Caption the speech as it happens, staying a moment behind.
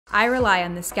I rely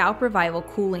on the Scalp Revival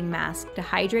Cooling Mask to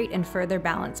hydrate and further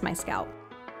balance my scalp.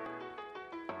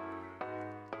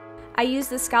 I use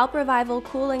the Scalp Revival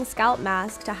Cooling Scalp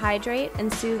Mask to hydrate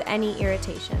and soothe any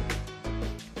irritation.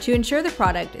 To ensure the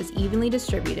product is evenly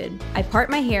distributed, I part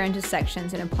my hair into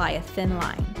sections and apply a thin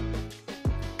line.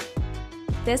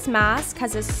 This mask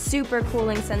has a super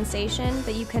cooling sensation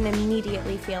that you can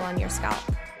immediately feel on your scalp.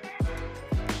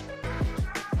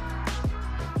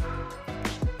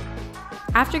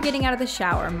 After getting out of the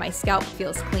shower, my scalp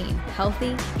feels clean,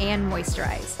 healthy, and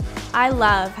moisturized. I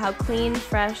love how clean,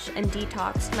 fresh, and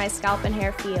detoxed my scalp and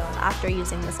hair feel after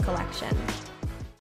using this collection.